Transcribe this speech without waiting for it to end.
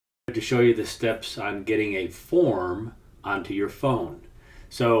to show you the steps on getting a form onto your phone.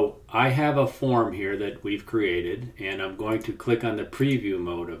 So I have a form here that we've created, and I'm going to click on the preview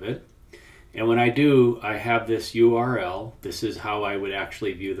mode of it. And when I do, I have this URL. This is how I would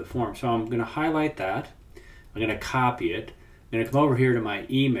actually view the form. So I'm going to highlight that. I'm going to copy it. I'm going to come over here to my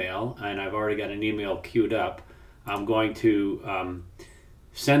email, and I've already got an email queued up. I'm going to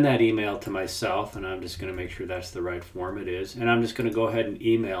send that email to myself, and I'm just going to make sure that's the right form. It is. And I'm just going to go ahead and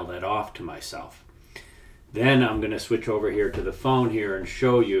email that off to myself. Then I'm going to switch over here to the phone here and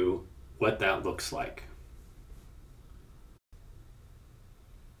show you what that looks like.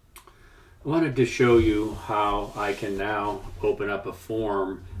 I wanted to show you how I can now open up a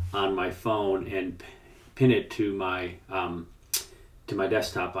form on my phone and pin it to my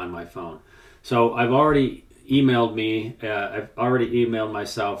desktop on my phone. So I've already emailed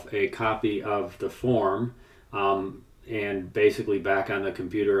myself a copy of the form, and basically back on the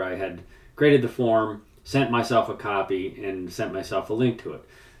computer I had created the form, sent myself a copy, and sent myself a link to it.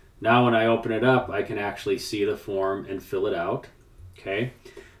 Now when I open it up, I can actually see the form and fill it out. Okay.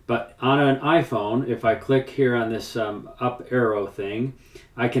 But on an iPhone, if I click here on this up arrow thing,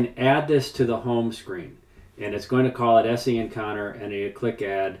 I can add this to the home screen. And it's going to call it SE Encounter, and you click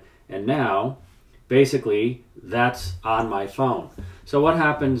add. And now, basically, that's on my phone. So what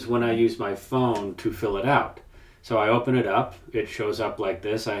happens when I use my phone to fill it out? So I open it up. It shows up like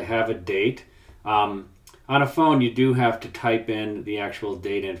this. I have a date. On a phone, you do have to type in the actual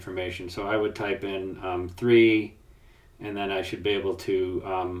date information. So I would type in 3, and then I should be able to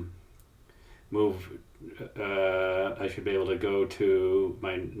I should be able to go to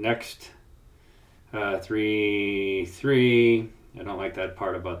my next 3. I don't like that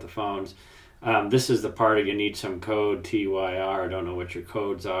part about the phones. This is the part of you need some code, TYR. I don't know what your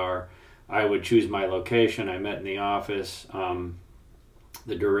codes are. I would choose my location. I met in the office.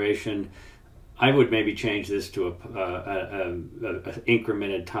 The duration. I would maybe change this to a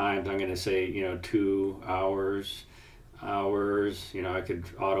incremented times. I'm going to say 2 hours. I could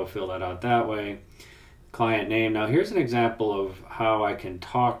autofill that out that way. Client name. Now here's an example of how I can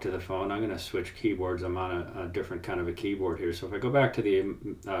talk to the phone. I'm going to switch keyboards. I'm on a different kind of a keyboard here. So if I go back to the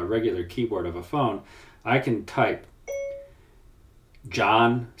regular keyboard of a phone, I can type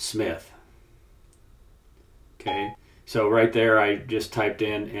John Smith. Okay, so right there I just typed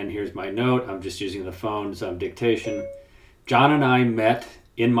in, and here's my note. I'm just using the phone's dictation. John and I met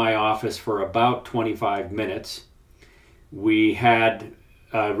in my office for about 25 minutes. We had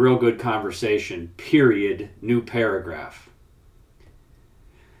a real good conversation, period, new paragraph.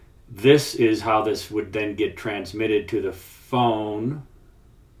 This is how this would then get transmitted to the phone,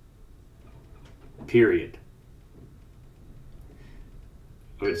 period.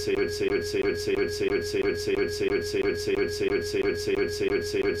 Would say